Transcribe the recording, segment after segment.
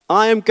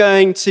I am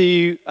going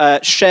to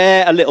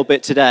share a little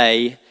bit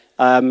today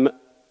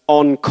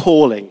on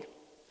calling.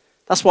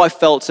 That's what I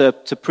felt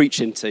to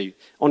preach into,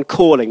 on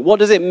calling. What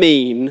does it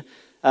mean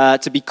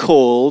to be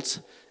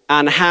called,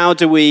 and how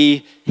do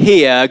we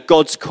hear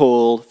God's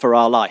call for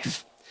our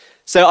life?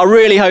 So I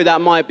really hope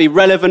that might be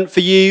relevant for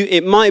you.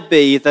 It might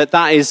be that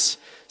is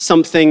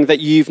something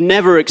that you've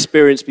never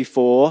experienced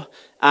before,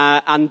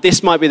 and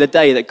this might be the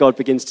day that God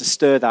begins to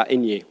stir that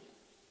in you.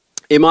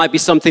 It might be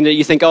something that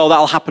you think, oh,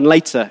 that'll happen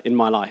later in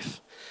my life.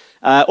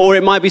 Or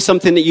it might be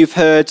something that you've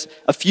heard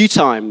a few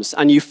times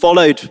and you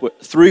followed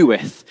through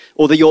with,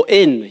 or that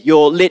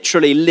you're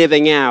literally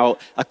living out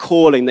a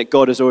calling that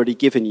God has already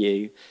given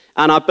you.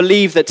 And I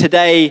believe that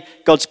today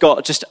God's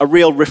got just a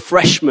real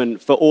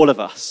refreshment for all of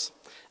us,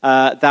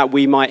 that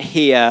we might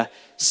hear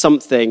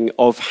something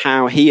of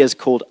how he has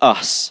called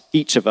us,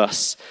 each of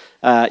us,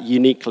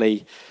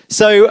 uniquely.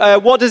 So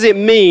what does it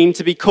mean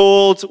to be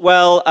called?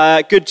 Well,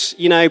 good,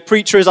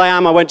 preacher as I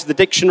am, I went to the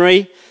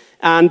dictionary,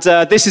 and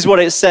this is what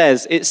it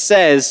says. It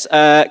says,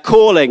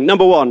 calling,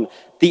 number one,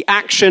 the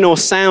action or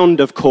sound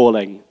of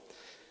calling.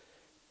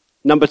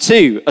 Number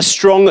two, a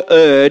strong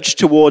urge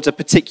towards a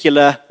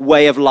particular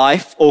way of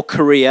life or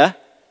career,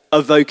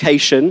 a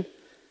vocation.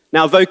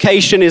 Now,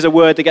 vocation is a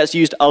word that gets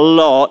used a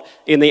lot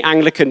in the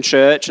Anglican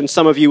Church, and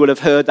some of you will have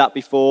heard that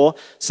before.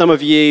 Some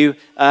of you,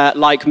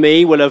 like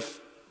me, will have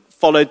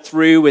followed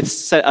through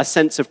with a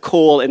sense of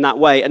call in that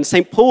way. And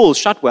St. Paul's,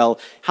 Shadwell,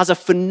 has a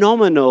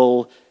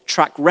phenomenal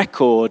track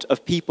record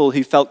of people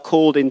who felt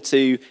called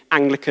into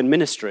Anglican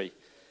ministry.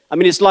 I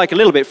mean, it's like a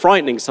little bit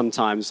frightening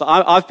sometimes.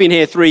 I've been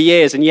here 3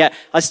 years, and yet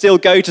I still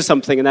go to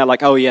something, and they're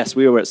like, oh, yes,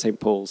 we were at St.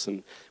 Paul's,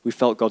 and we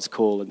felt God's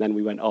call, and then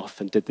we went off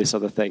and did this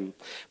other thing.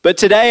 But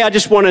today, I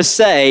just want to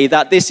say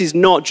that this is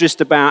not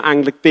just about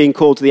being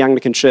called to the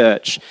Anglican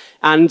Church.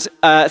 And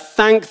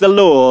thank the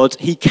Lord,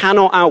 he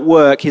cannot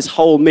outwork his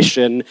whole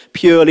mission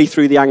purely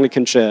through the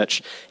Anglican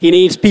Church. He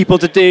needs people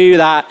to do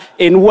that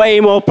in way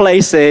more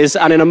places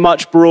and in a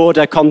much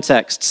broader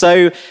context.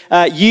 So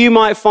you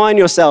might find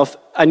yourself,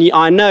 and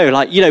I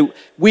know,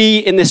 we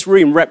in this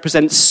room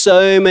represent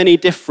so many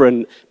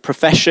different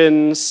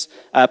professions,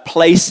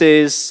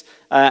 places,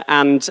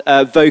 and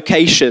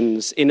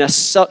vocations in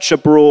such a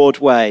broad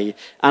way.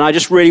 And I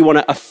just really want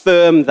to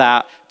affirm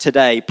that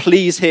today.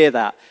 Please hear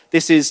that.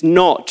 This is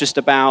not just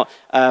about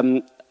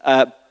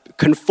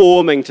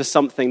conforming to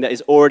something that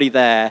is already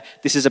there.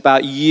 This is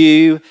about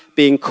you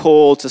being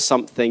called to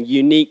something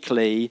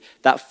uniquely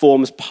that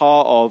forms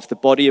part of the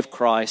body of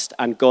Christ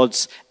and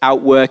God's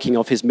outworking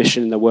of his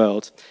mission in the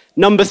world.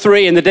 Number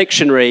three in the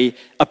dictionary,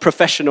 a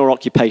profession or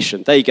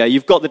occupation. There you go.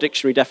 You've got the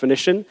dictionary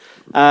definition.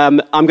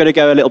 I'm going to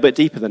go a little bit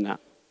deeper than that.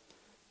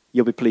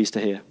 You'll be pleased to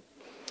hear.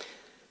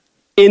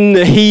 In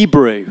the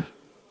Hebrew.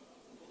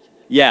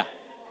 Yeah,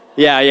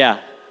 good.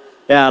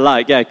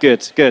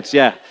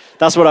 Yeah,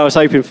 that's what I was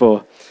hoping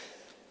for.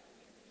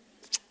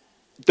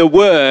 The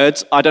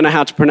word, I don't know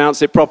how to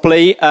pronounce it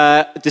properly,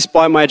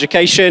 despite my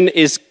education,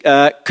 is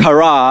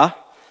kara.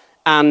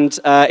 And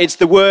it's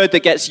the word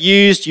that gets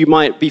used. You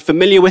might be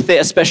familiar with it,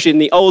 especially in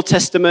the Old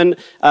Testament,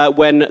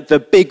 when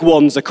the big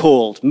ones are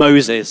called.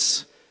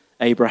 Moses,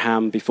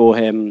 Abraham before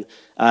him,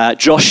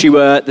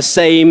 Joshua, this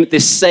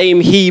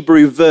same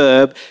Hebrew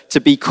verb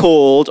to be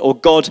called, or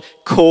God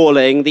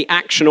calling, the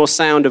action or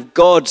sound of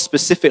God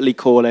specifically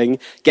calling,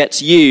 gets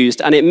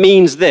used. And it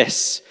means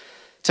this: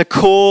 to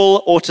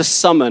call or to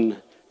summon,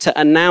 to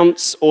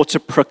announce or to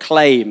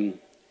proclaim.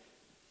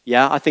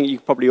 Yeah, I think you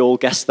probably all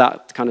guessed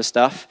that kind of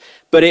stuff.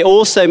 But it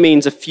also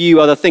means a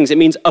few other things. It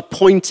means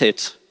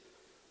appointed.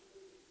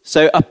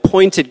 So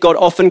appointed, God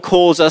often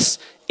calls us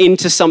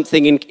into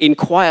something in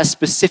quite a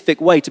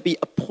specific way, to be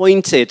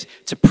appointed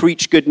to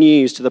preach good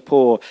news to the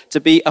poor, to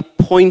be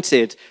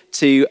appointed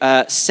to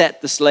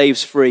set the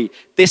slaves free.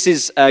 This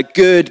is a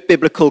good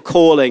biblical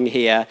calling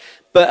here.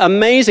 But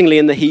amazingly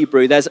in the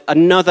Hebrew, there's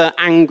another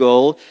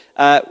angle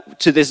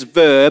to this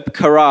verb,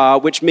 kara,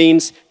 which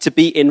means to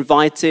be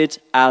invited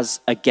as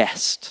a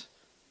guest.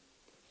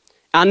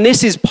 And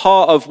this is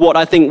part of what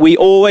I think we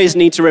always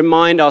need to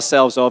remind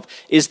ourselves of,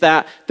 is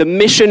that the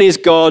mission is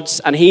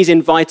God's and he's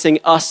inviting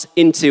us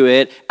into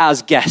it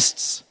as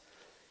guests.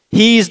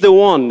 He's the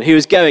one who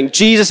is going.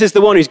 Jesus is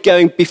the one who's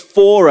going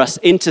before us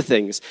into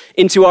things,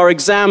 into our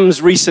exams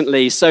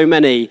recently, so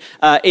many,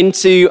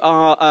 into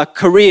our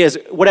careers,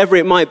 whatever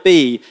it might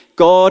be.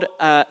 God,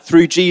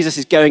 through Jesus,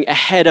 is going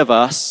ahead of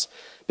us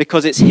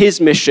because it's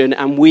his mission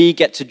and we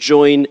get to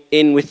join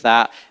in with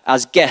that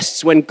as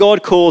guests. When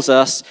God calls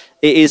us,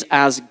 it is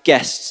as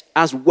guests,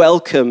 as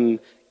welcome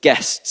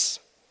guests.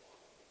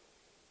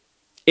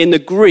 In the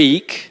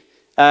Greek,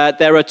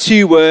 there are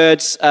two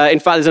words. In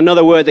fact, there's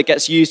another word that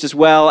gets used as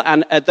well.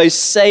 And those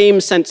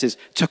same senses,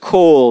 to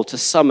call, to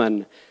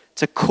summon,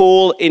 to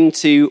call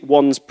into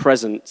one's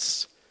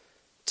presence,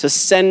 to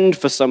send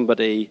for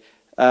somebody,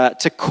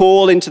 to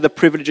call into the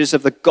privileges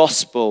of the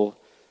gospel.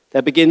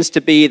 There begins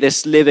to be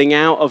this living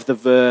out of the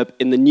verb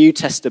in the New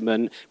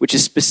Testament, which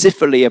is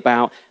specifically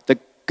about the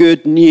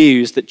good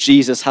news that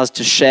Jesus has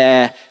to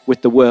share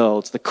with the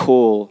world, the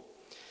call.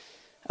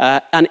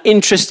 And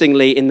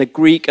interestingly, in the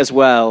Greek as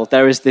well,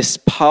 there is this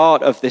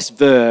part of this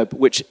verb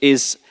which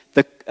is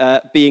the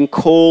being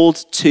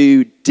called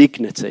to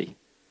dignity.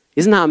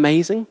 Isn't that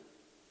amazing?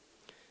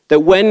 That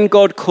when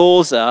God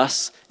calls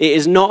us, it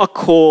is not a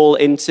call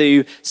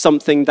into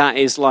something that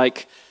is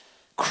like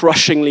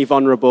crushingly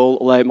vulnerable,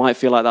 although it might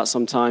feel like that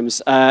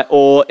sometimes,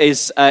 or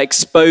is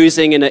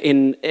exposing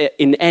in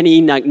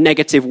any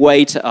negative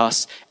way to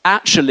us.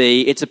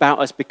 Actually, it's about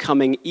us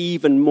becoming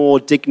even more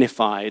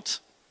dignified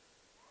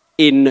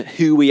in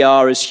who we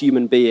are as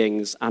human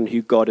beings and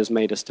who God has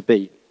made us to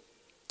be.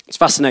 It's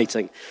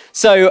fascinating.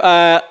 So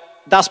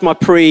that's my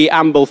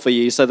preamble for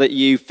you, so that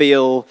you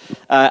feel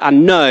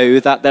and know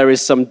that there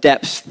is some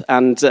depth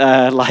and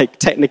like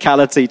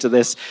technicality to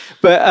this.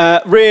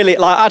 But really,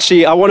 like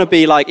actually, I want to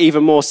be like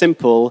even more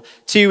simple.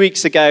 2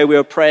 weeks ago, we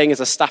were praying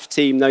as a staff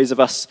team, those of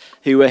us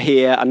who were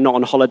here and not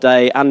on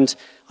holiday, and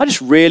I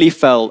just really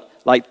felt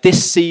like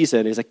this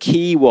season is a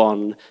key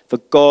one for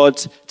God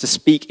to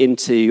speak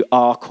into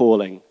our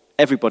calling.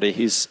 Everybody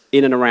who's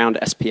in and around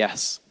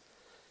SPS.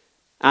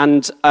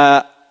 And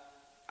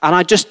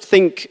I just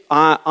think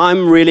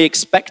I'm really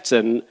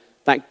expectant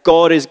that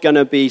God is going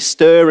to be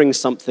stirring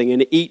something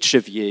in each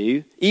of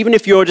you, even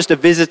if you're just a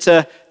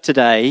visitor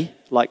today,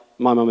 like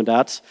my mum and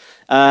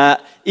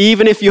dad,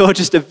 even if you're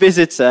just a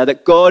visitor,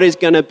 that God is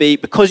going to be,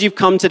 because you've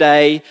come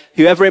today,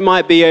 whoever it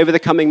might be over the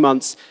coming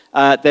months,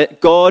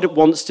 that God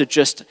wants to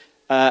just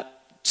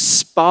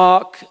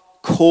spark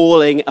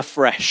calling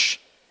afresh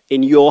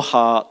in your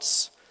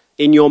hearts,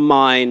 in your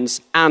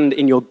minds, and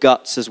in your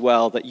guts as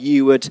well, that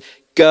you would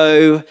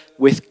go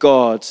with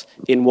God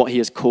in what he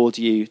has called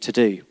you to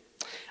do.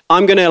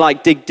 I'm going to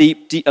dig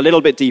deep, a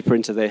little bit deeper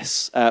into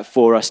this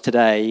for us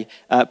today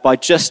by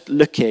just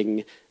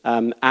looking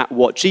at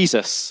what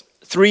Jesus,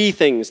 3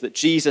 things that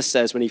Jesus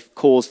says when he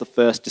calls the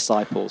first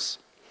disciples.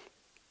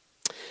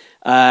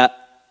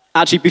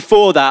 Actually,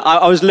 before that,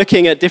 I was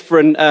looking at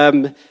different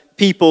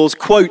people's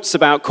quotes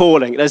about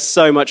calling. There's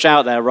so much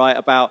out there, right,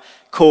 about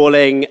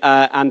calling,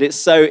 and it's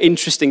so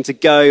interesting to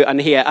go and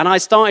hear. And I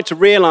started to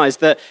realize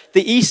that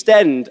the East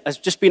End has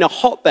just been a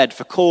hotbed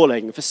for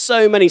calling for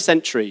so many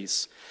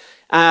centuries.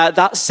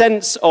 That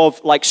sense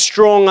of like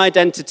strong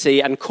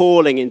identity and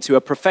calling into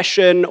a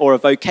profession or a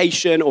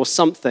vocation or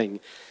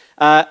something.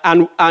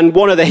 And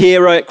one of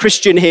the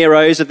Christian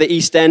heroes of the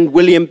East End,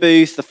 William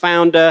Booth, the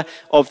founder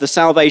of the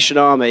Salvation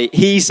Army,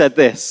 he said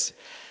this.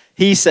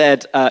 He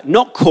said,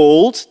 not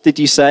called, did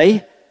you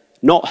say?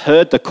 Not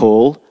heard the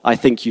call, I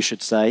think you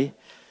should say.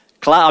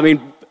 I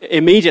mean,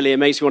 immediately it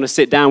makes you want to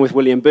sit down with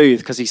William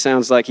Booth because he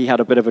sounds like he had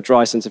a bit of a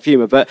dry sense of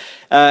humor. But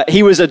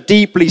he was a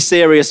deeply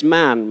serious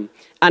man.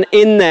 And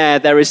in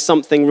there is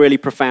something really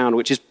profound,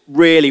 which is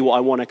really what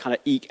I want to kind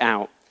of eke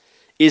out,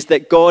 is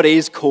that God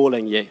is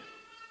calling you.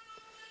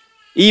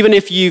 Even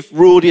if you've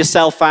ruled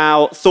yourself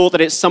out, thought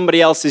that it's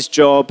somebody else's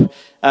job,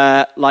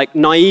 like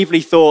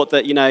naively thought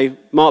that,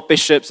 Mark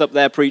Bishop's up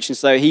there preaching,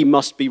 so he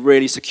must be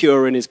really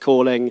secure in his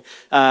calling,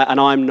 and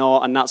I'm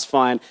not, and that's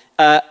fine.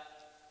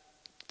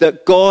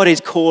 That God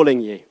is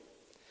calling you.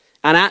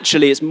 And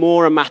actually, it's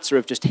more a matter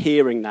of just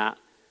hearing that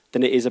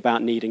than it is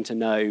about needing to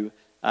know,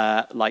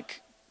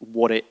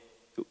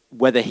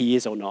 whether he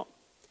is or not.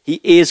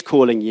 He is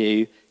calling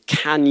you.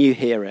 Can you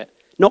hear it?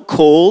 Not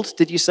called,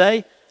 did you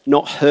say?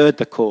 Not heard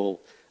the call,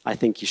 I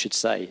think you should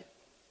say.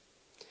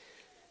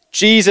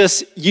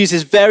 Jesus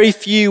uses very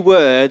few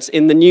words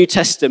in the New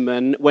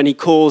Testament when he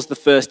calls the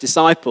first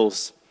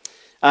disciples.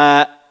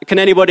 Can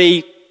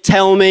anybody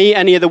tell me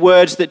any of the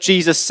words that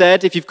Jesus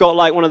said? If you've got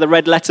like one of the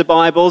red letter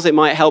Bibles, it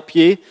might help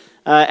you.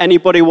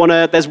 Anybody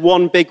there's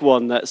one big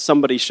one that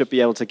somebody should be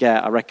able to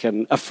get, I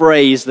reckon, a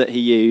phrase that he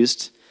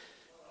used.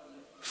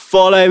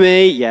 Follow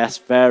me. Yes,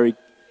 very.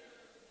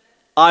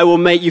 I will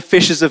make you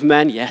fishers of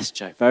men. Yes,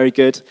 Joe, very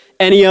good.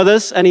 Any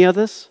others? Any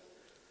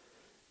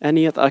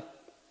other?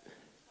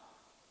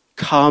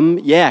 Come,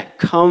 yeah,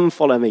 come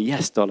follow me.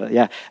 Yes, Dollar,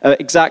 yeah,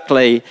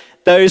 exactly.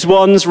 Those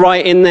ones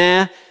right in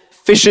there.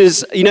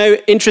 Fishers,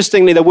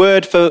 interestingly, the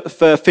word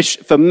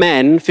for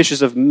men,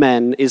 fishers of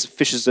men, is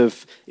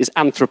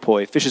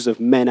anthropoi, fishers of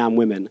men and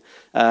women.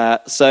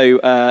 So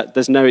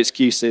there's no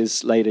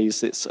excuses,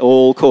 ladies. It's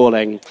all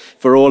calling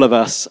for all of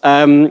us.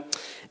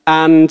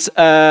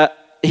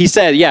 He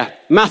said,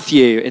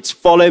 Matthew, it's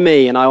follow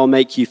me and I will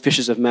make you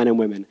fishers of men and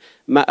women.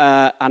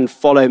 And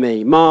follow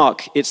me.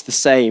 Mark, it's the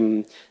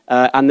same.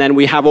 And then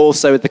we have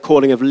also the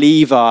calling of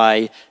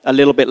Levi a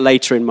little bit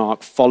later in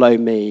Mark. Follow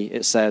me,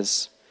 it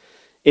says.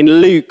 In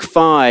Luke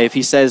 5,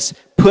 he says,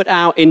 put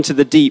out into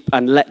the deep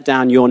and let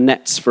down your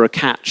nets for a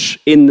catch.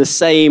 In the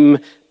same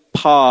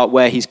part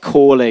where he's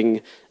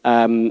calling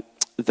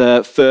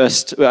the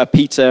first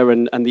Peter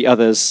and the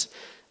others.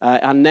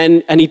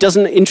 And he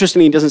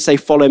doesn't say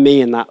follow me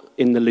in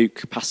the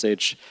Luke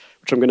passage,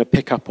 which I'm going to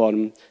pick up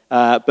on.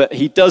 But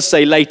he does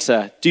say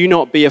later, do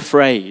not be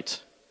afraid.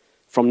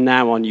 From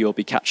now on, you'll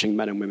be catching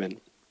men and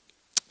women.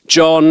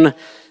 John,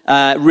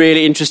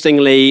 really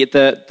interestingly,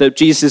 the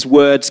Jesus'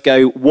 words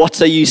go,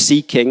 what are you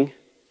seeking?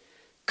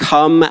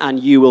 Come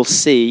and you will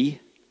see.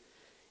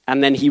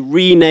 And then he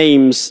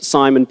renames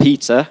Simon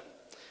Peter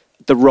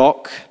The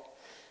Rock.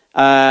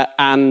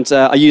 And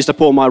I used up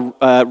all my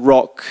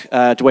Rock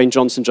Dwayne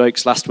Johnson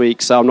jokes last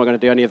week, so I'm not going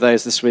to do any of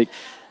those this week.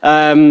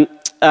 And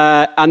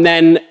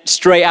then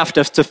straight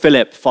after to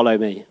Philip, follow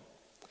me.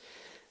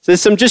 So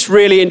there's some just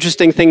really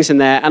interesting things in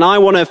there, and I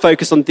want to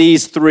focus on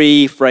these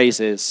three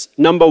phrases.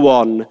 Number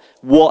one,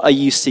 what are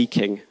you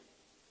seeking?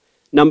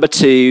 Number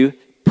two,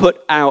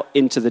 put out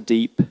into the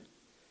deep.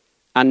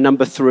 And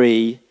number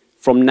three,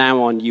 from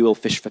now on you will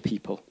fish for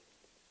people.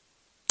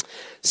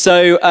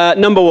 So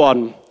number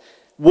one,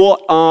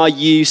 what are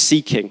you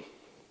seeking?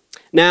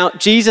 Now,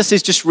 Jesus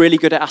is just really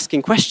good at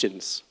asking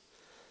questions.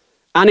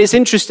 And it's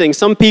interesting.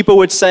 Some people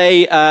would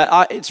say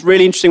it's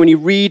really interesting when you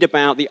read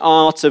about the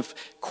art of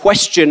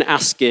question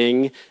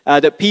asking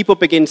that people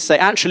begin to say,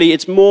 actually,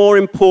 it's more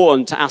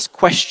important to ask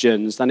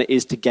questions than it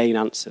is to gain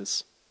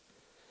answers.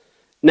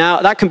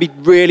 Now, that can be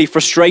really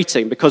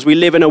frustrating because we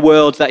live in a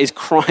world that is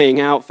crying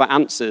out for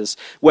answers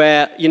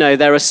where,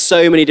 there are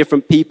so many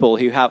different people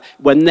who have,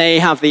 when they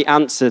have the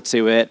answer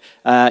to it,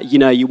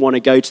 you want to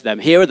go to them.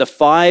 Here are the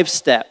 5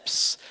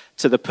 steps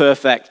to the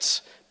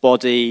perfect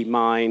body,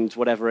 mind,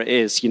 whatever it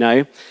is,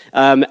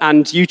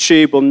 And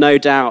YouTube will no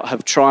doubt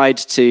have tried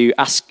to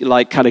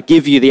kind of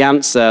give you the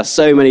answer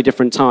so many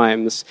different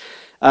times.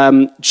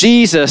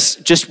 Jesus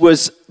just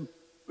was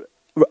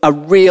a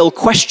real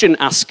question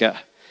asker.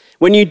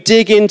 When you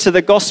dig into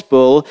the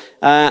gospel,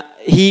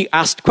 he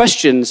asked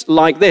questions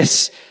like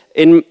this.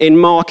 In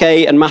Mark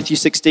 8 and Matthew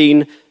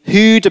 16,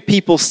 who do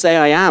people say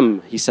I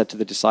am? He said to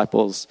the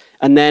disciples.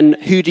 And then,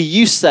 who do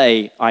you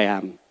say I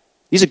am?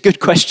 These are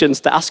good questions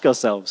to ask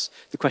ourselves,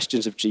 the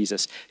questions of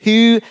Jesus.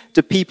 Who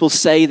do people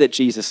say that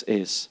Jesus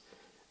is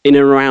in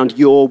and around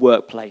your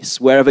workplace,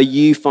 wherever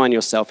you find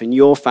yourself, in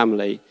your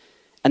family?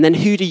 And then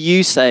who do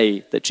you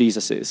say that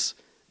Jesus is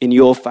in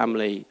your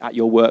family, at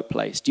your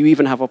workplace? Do you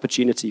even have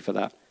opportunity for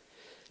that?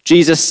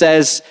 Jesus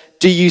says,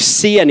 do you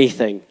see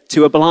anything?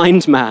 To a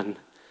blind man.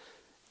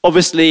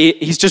 Obviously,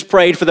 he's just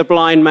prayed for the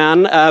blind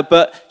man,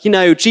 but,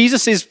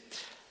 Jesus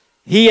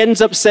he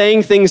ends up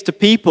saying things to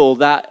people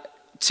that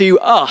to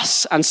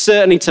us, and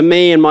certainly to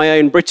me and my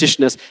own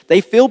Britishness,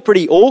 they feel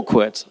pretty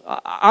awkward.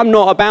 I'm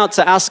not about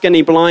to ask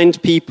any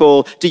blind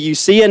people, do you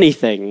see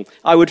anything?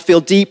 I would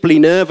feel deeply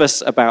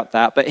nervous about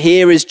that. But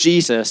here is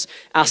Jesus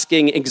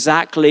asking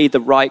exactly the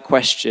right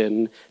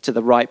question to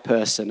the right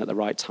person at the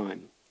right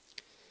time.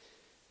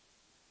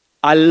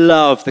 I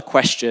love the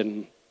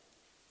question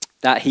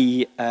that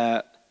he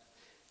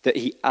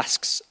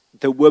asks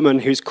the woman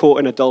who's caught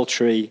in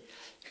adultery,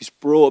 who's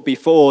brought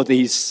before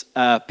these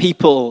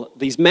people,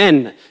 these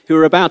men who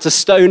are about to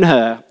stone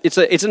her. It's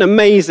an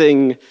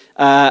amazing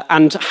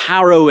and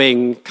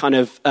harrowing kind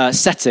of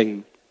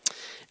setting.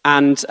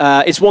 And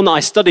it's one that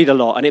I studied a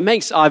lot, and it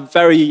makes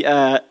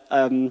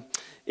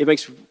it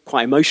makes me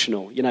quite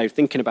emotional,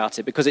 thinking about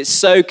it, because it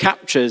so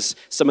captures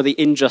some of the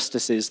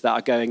injustices that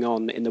are going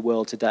on in the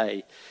world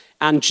today.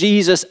 And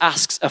Jesus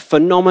asks a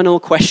phenomenal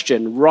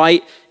question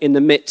right in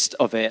the midst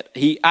of it.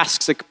 He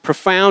asks a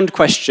profound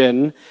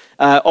question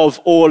of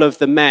all of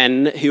the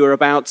men who are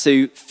about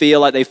to feel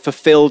like they've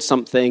fulfilled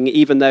something,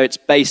 even though it's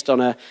based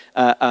on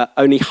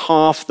only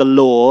half the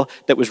law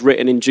that was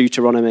written in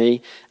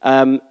Deuteronomy.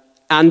 And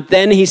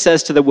then he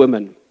says to the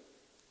woman,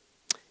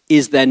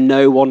 is there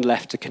no one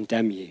left to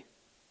condemn you?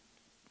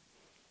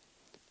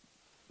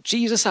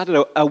 Jesus had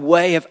a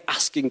way of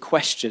asking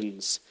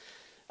questions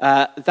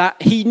that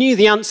he knew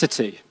the answer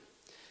to,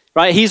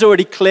 right? He's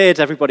already cleared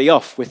everybody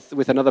off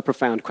with another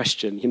profound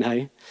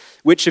question,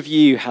 Which of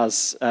you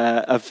has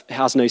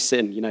no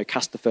sin?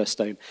 Cast the first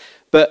stone.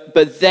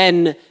 But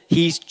then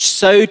he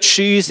so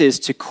chooses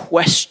to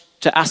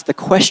ask the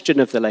question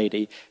of the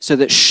lady so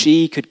that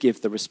she could give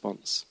the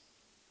response.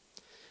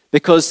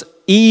 Because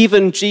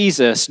even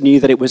Jesus knew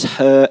that it was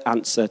her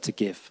answer to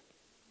give.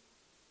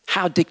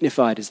 How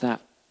dignified is that?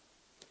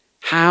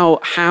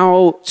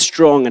 How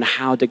strong and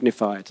how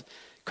dignified?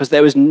 Because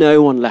there was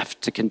no one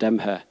left to condemn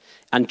her.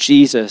 And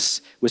Jesus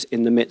was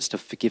in the midst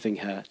of forgiving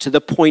her to the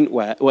point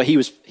where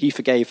he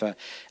forgave her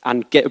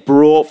and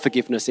brought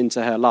forgiveness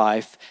into her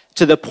life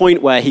to the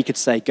point where he could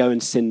say, go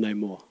and sin no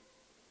more.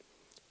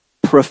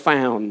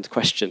 Profound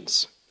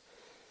questions.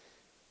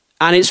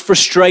 And it's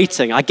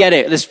frustrating. I get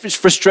it. It's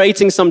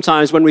frustrating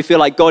sometimes when we feel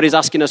like God is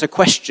asking us a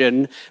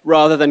question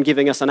rather than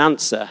giving us an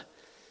answer.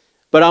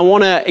 But I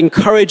want to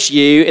encourage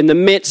you in the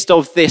midst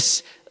of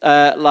this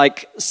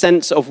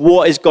sense of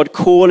what is God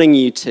calling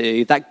you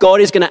to, that God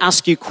is going to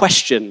ask you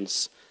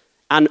questions.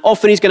 And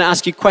often he's going to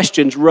ask you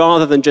questions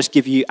rather than just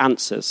give you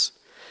answers.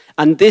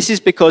 And this is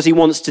because he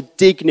wants to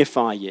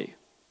dignify you.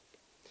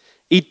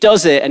 He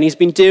does it, and he's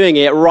been doing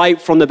it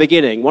right from the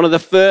beginning. One of the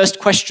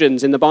first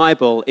questions in the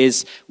Bible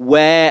is,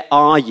 where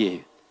are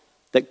you?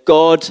 That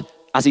God,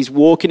 as he's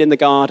walking in the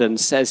garden,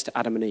 says to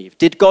Adam and Eve.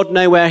 Did God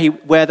know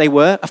where they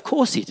were? Of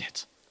course he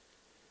did.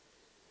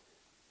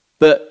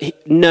 But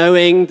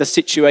knowing the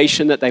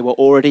situation that they were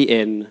already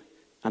in,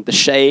 and the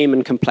shame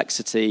and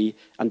complexity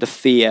and the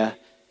fear,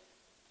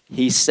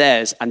 he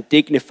says and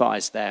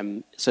dignifies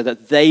them so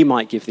that they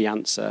might give the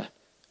answer,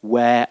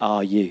 where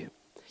are you?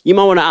 You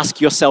might want to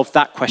ask yourself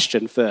that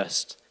question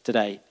first.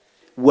 today.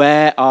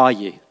 Where are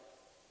you?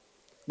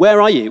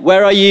 Where are you?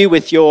 Where are you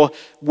with your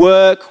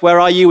work? Where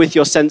are you with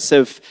your sense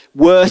of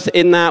worth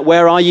in that?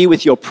 Where are you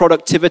with your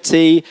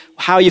productivity?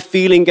 How are you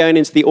feeling going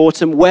into the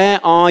autumn? Where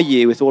are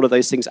you with all of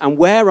those things? And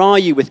where are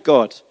you with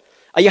God?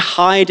 Are you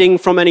hiding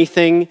from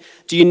anything?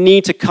 Do you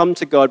need to come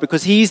to God?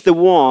 Because he's the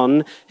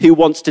one who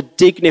wants to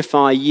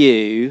dignify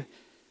you.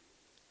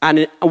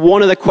 And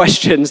one of the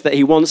questions that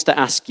he wants to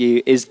ask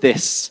you is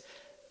this.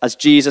 As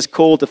Jesus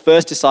called the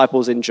first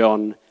disciples in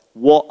John,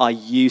 what are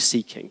you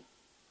seeking?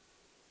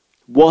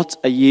 What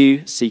are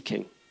you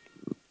seeking?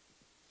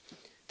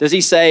 Does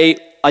he say,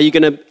 are you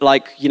going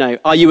to,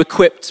 are you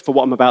equipped for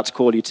what I'm about to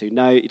call you to?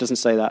 No, he doesn't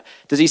say that.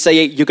 Does he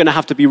say you're going to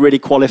have to be really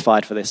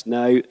qualified for this?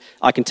 No,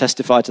 I can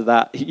testify to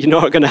that. You're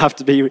not going to have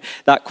to be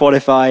that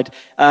qualified.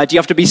 Do you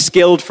have to be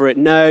skilled for it?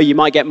 No, you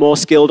might get more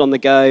skilled on the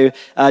go.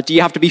 Do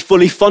you have to be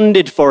fully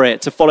funded for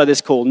it to follow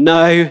this call?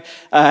 No.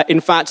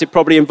 In fact, it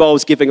probably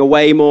involves giving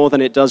away more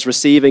than it does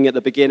receiving at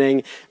the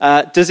beginning.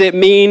 Does it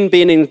mean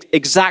being in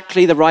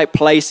exactly the right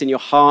place in your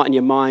heart and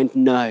your mind?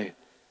 No.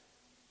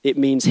 It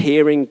means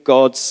hearing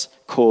God's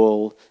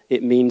call.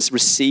 It means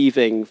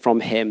receiving from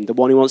him, the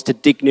one who wants to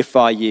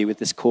dignify you with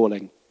this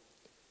calling.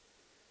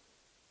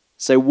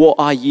 So what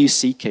are you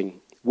seeking?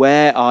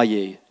 Where are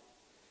you?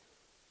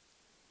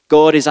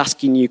 God is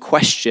asking you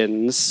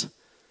questions.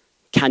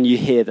 Can you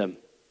hear them?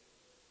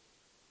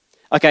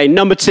 Okay,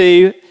 number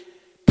 2,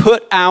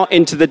 put out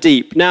into the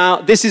deep.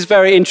 Now, this is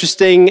very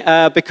interesting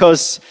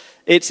because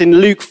it's in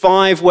Luke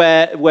 5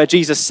 where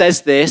Jesus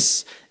says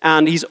this,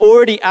 and he's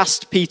already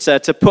asked Peter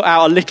to put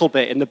out a little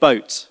bit in the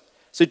boat.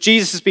 So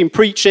Jesus has been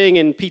preaching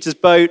in Peter's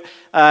boat,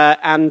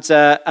 and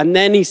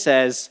then he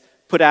says,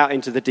 put out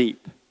into the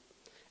deep.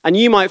 And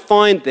you might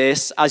find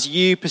this as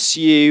you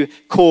pursue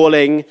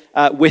calling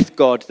with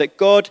God, that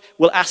God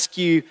will ask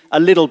you a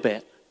little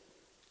bit,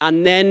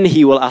 and then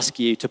he will ask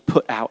you to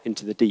put out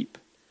into the deep.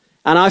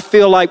 And I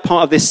feel like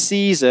part of this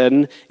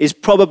season is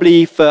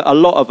probably, for a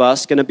lot of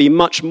us, going to be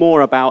much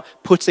more about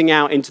putting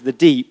out into the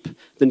deep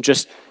than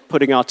just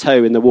putting our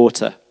toe in the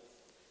water.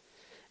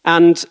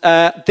 And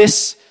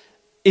this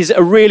is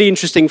a really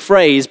interesting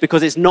phrase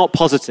because it's not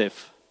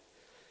positive.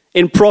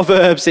 In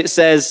Proverbs, it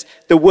says,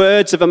 the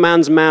words of a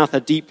man's mouth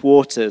are deep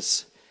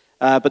waters,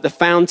 but the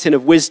fountain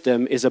of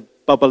wisdom is a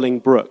bubbling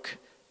brook.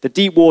 The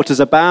deep waters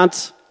are bad,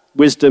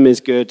 wisdom is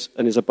good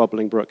and is a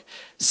bubbling brook.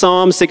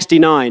 Psalm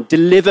 69,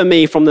 deliver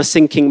me from the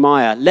sinking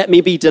mire. Let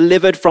me be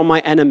delivered from my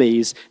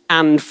enemies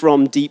and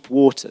from deep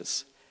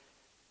waters.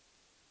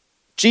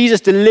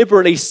 Jesus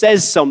deliberately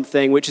says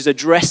something which is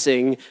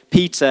addressing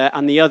Peter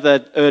and the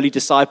other early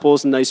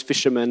disciples and those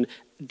fishermen,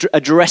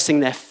 addressing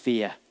their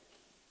fear.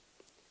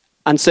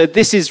 And so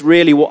this is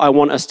really what I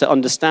want us to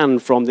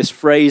understand from this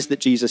phrase that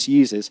Jesus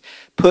uses,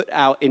 put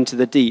out into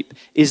the deep,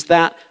 is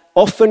that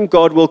often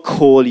God will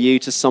call you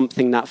to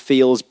something that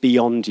feels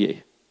beyond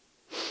you.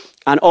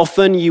 And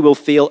often you will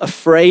feel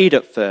afraid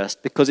at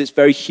first because it's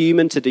very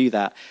human to do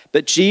that.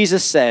 But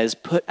Jesus says,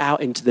 put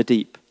out into the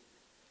deep.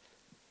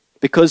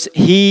 Because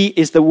he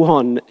is the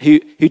one who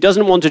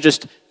doesn't want to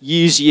just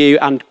use you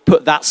and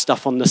put that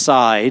stuff on the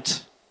side.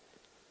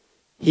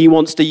 He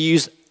wants to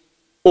use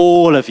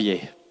all of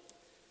you.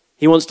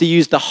 He wants to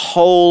use the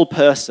whole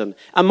person.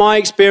 And my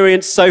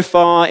experience so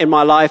far in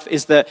my life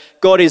is that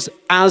God is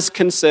as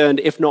concerned,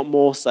 if not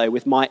more so,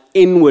 with my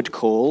inward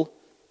call,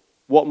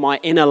 what my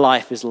inner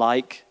life is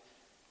like,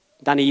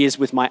 than he is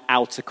with my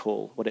outer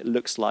call, what it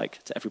looks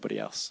like to everybody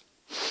else.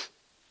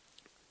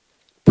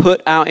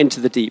 Put out into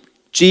the deep.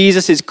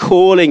 Jesus is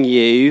calling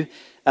you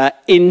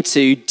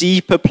into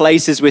deeper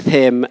places with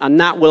him, and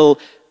that will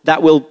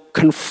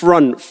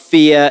confront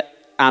fear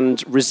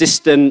and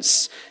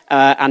resistance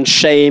and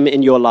shame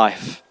in your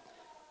life.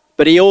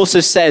 But he also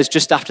says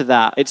just after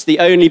that, it's the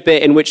only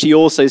bit in which he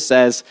also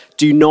says,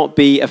 do not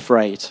be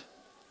afraid.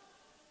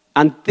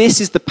 And this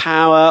is the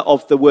power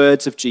of the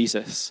words of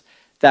Jesus,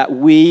 that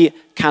we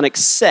can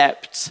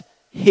accept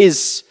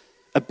his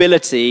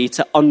ability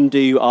to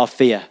undo our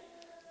fear.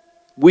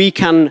 We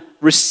can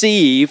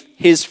receive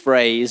his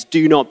phrase,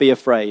 do not be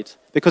afraid,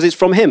 because it's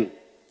from him.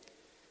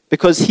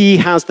 Because he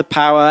has the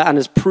power and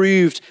has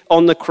proved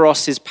on the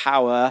cross his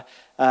power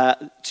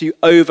to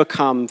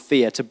overcome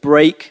fear, to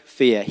break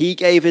fear. He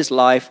gave his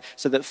life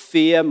so that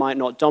fear might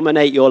not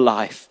dominate your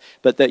life,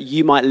 but that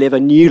you might live a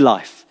new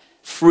life,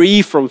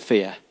 free from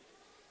fear.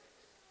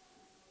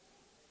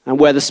 And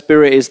where the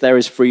Spirit is, there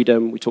is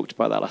freedom. We talked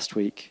about that last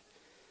week.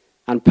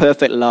 And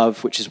perfect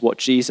love, which is what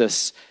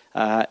Jesus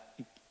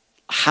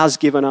has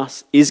given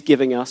us, is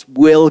giving us,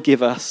 will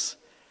give us.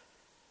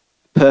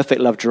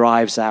 Perfect love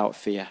drives out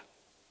fear.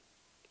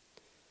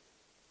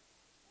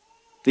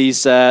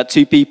 These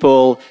two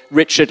people,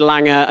 Richard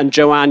Langer and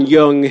Joanne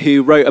Young,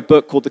 who wrote a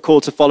book called The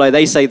Call to Follow,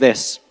 they say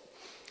this: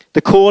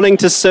 the calling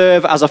to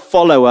serve as a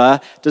follower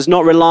does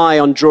not rely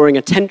on drawing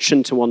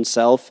attention to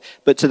oneself,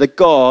 but to the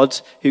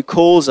God who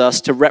calls us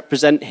to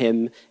represent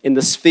him in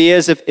the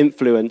spheres of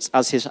influence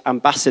as his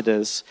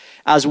ambassadors,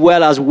 as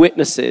well as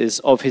witnesses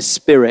of his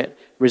Spirit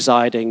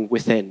residing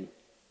within.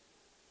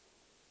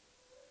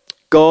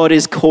 God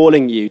is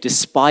calling you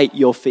despite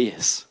your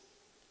fears.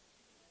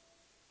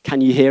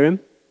 Can you hear him?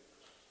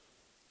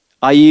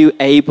 Are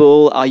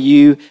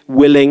you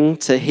willing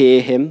to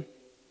hear him?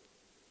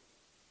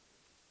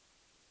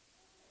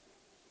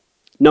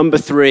 Number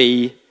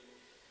 3,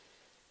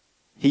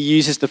 he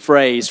uses the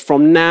phrase,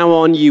 from now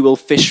on you will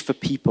fish for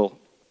people.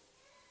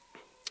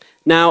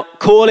 Now,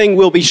 calling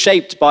will be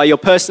shaped by your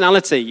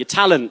personality, your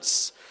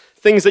talents,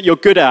 things that you're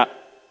good at.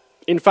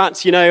 In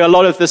fact, a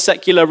lot of the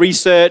secular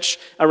research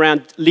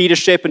around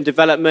leadership and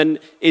development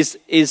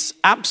is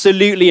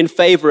absolutely in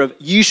favor of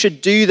you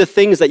should do the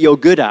things that you're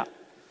good at.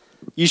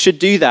 You should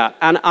do that.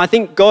 And I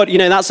think God,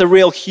 that's a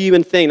real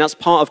human thing. That's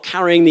part of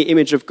carrying the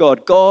image of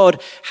God.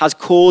 God has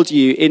called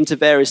you into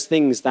various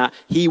things that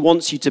he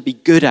wants you to be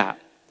good at,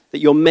 that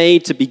you're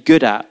made to be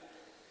good at.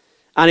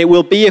 And it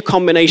will be a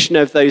combination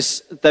of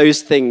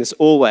those things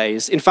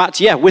always. In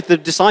fact, with the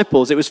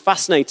disciples, it was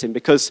fascinating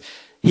because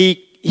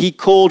he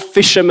called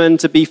fishermen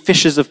to be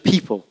fishers of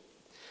people.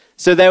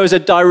 So there was a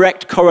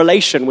direct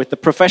correlation with the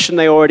profession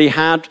they already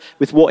had,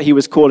 with what he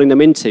was calling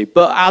them into.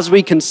 But as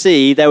we can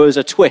see, there was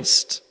a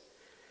twist.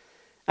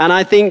 And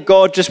I think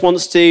God just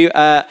wants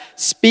to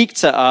speak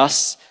to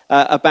us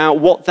about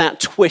what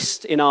that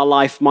twist in our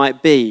life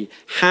might be.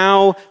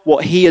 How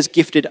what he has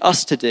gifted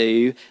us to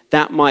do,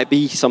 that might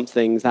be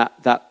something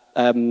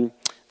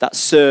that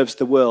serves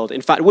the world.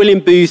 In fact,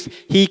 William Booth,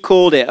 he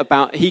called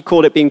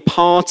it being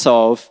part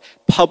of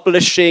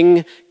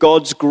publishing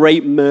God's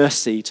great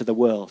mercy to the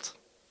world.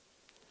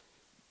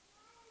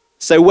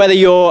 So whether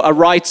you're a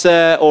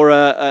writer or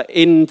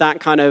in that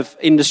kind of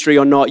industry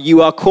or not,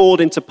 you are called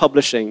into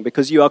publishing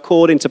because you are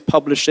called into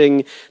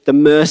publishing the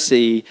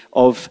mercy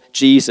of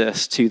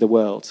Jesus to the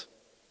world.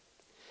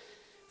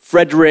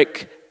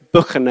 Frederick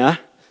Buechner,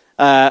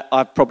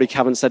 I probably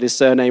haven't said his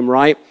surname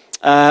right,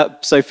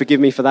 so forgive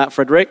me for that,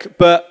 Frederick.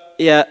 But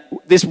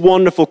this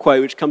wonderful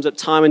quote, which comes up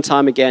time and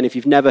time again, if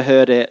you've never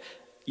heard it,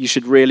 you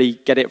should really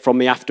get it from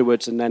me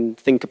afterwards and then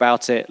think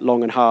about it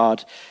long and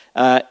hard.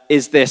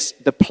 Is this: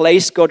 the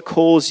place God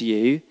calls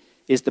you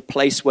is the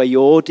place where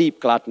your deep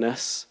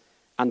gladness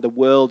and the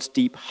world's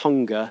deep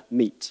hunger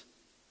meet.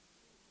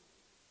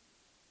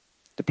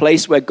 The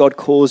place where God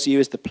calls you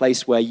is the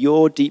place where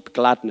your deep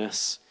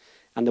gladness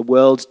and the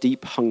world's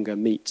deep hunger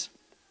meet.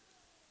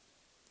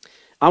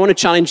 I want to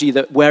challenge you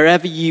that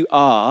wherever you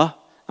are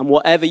and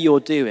whatever you're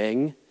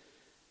doing,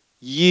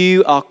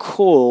 you are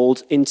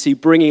called into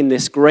bringing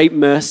this great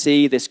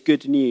mercy, this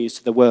good news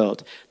to the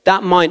world.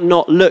 That might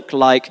not look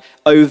like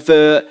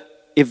overt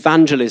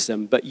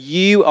evangelism, but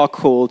you are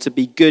called to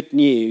be good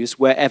news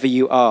wherever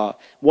you are.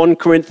 1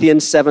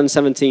 Corinthians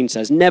 7:17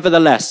 says,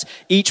 "Nevertheless,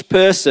 each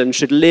person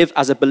should live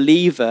as a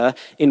believer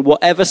in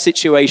whatever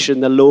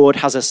situation the Lord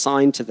has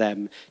assigned to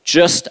them,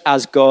 just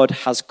as God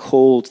has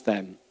called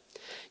them."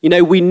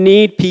 We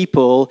need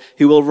people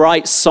who will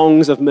write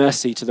songs of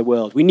mercy to the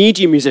world. We need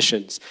you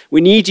musicians.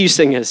 We need you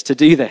singers to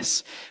do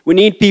this. We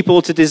need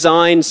people to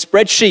design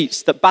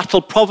spreadsheets that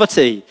battle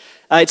poverty.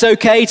 It's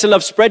okay to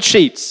love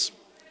spreadsheets.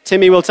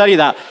 Timmy will tell you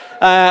that.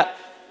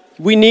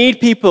 We need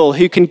people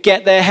who can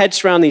get their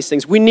heads around these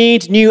things. We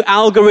need new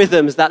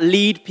algorithms that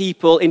lead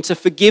people into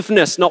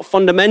forgiveness, not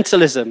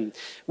fundamentalism.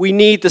 We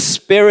need the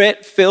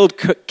spirit-filled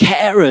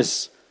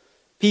carers.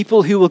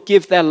 People who will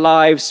give their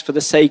lives for the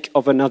sake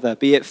of another,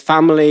 be it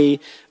family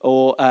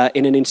or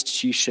in an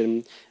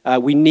institution.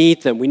 We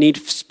need them. We need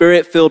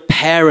spirit-filled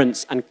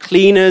parents and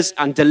cleaners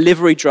and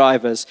delivery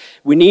drivers.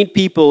 We need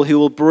people who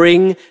will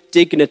bring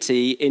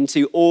dignity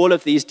into all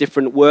of these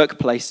different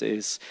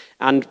workplaces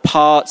and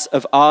parts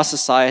of our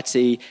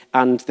society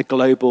and the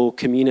global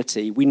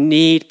community. We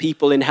need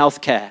people in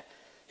healthcare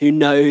who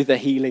know the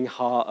healing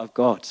heart of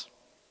God.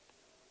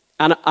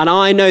 And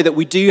I know that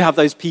we do have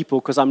those people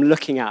because I'm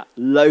looking at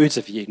loads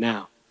of you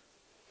now.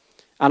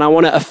 And I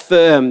want to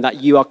affirm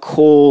that you are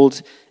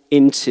called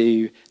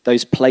into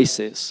those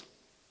places.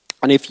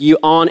 And if you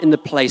aren't in the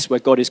place where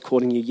God is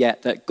calling you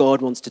yet, that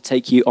God wants to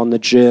take you on the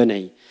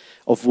journey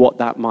of what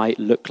that might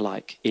look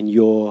like in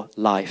your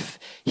life.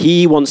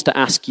 He wants to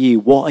ask you,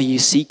 what are you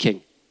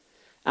seeking?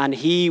 And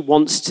he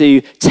wants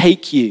to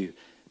take you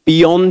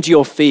beyond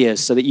your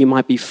fears so that you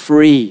might be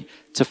free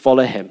to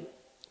follow him.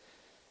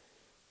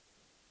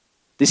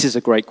 This is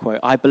a great quote.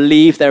 "I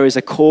believe there is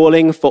a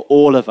calling for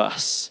all of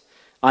us.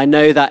 I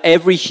know that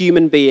every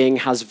human being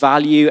has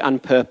value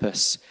and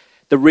purpose.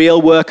 The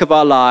real work of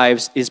our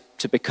lives is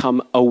to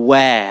become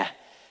aware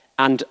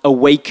and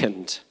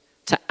awakened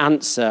to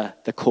answer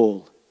the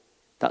call."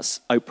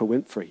 That's Oprah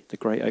Winfrey, the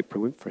great Oprah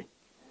Winfrey.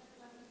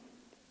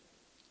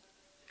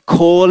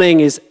 Calling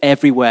is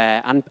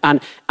everywhere,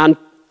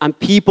 and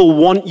people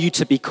want you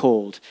to be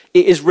called.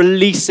 It is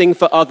releasing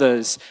for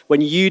others when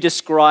you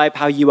describe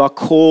how you are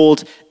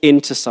called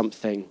into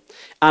something.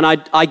 And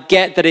I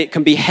get that it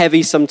can be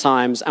heavy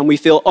sometimes and we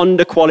feel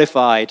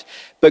underqualified,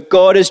 but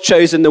God has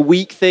chosen the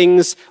weak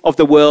things of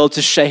the world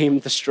to shame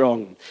the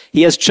strong.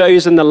 He has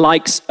chosen the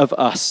likes of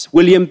us.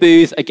 William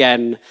Booth,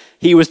 again,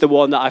 he was the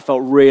one that I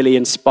felt really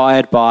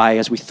inspired by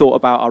as we thought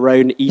about our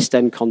own East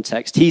End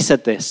context. He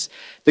said this: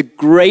 "The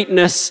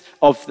greatness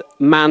of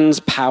man's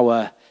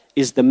power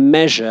is the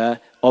measure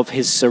of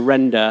his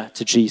surrender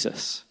to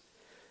Jesus.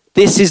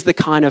 This is the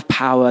kind of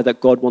power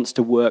that God wants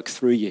to work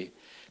through you.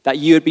 That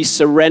you would be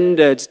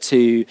surrendered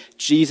to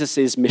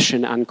Jesus'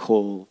 mission and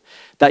call.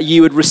 That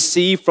you would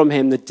receive from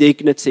him the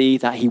dignity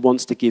that he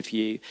wants to give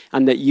you.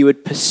 And that you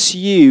would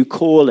pursue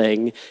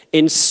calling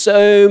in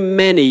so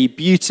many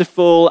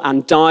beautiful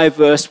and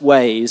diverse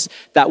ways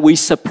that we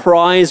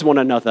surprise one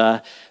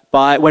another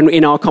when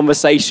in our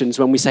conversations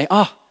when we say,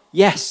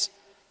 yes,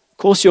 of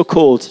course you're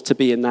called to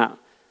be in that,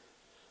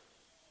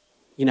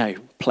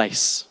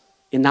 place,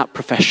 in that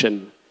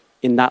profession,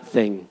 in that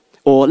thing.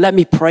 Or let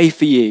me pray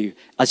for you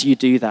as you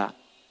do that.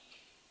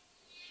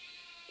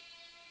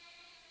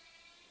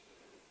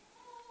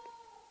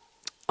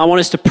 I want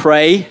us to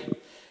pray,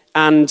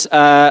 and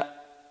I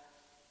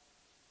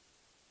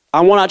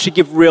want to actually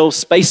give real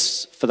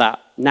space for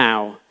that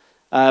now,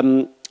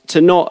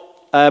 to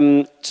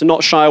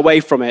not shy away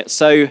from it.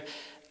 So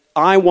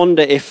I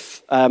wonder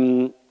if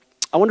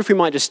we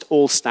might just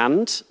all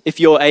stand, if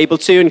you're able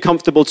to and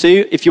comfortable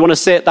to. If you want to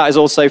sit, that is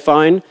also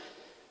fine.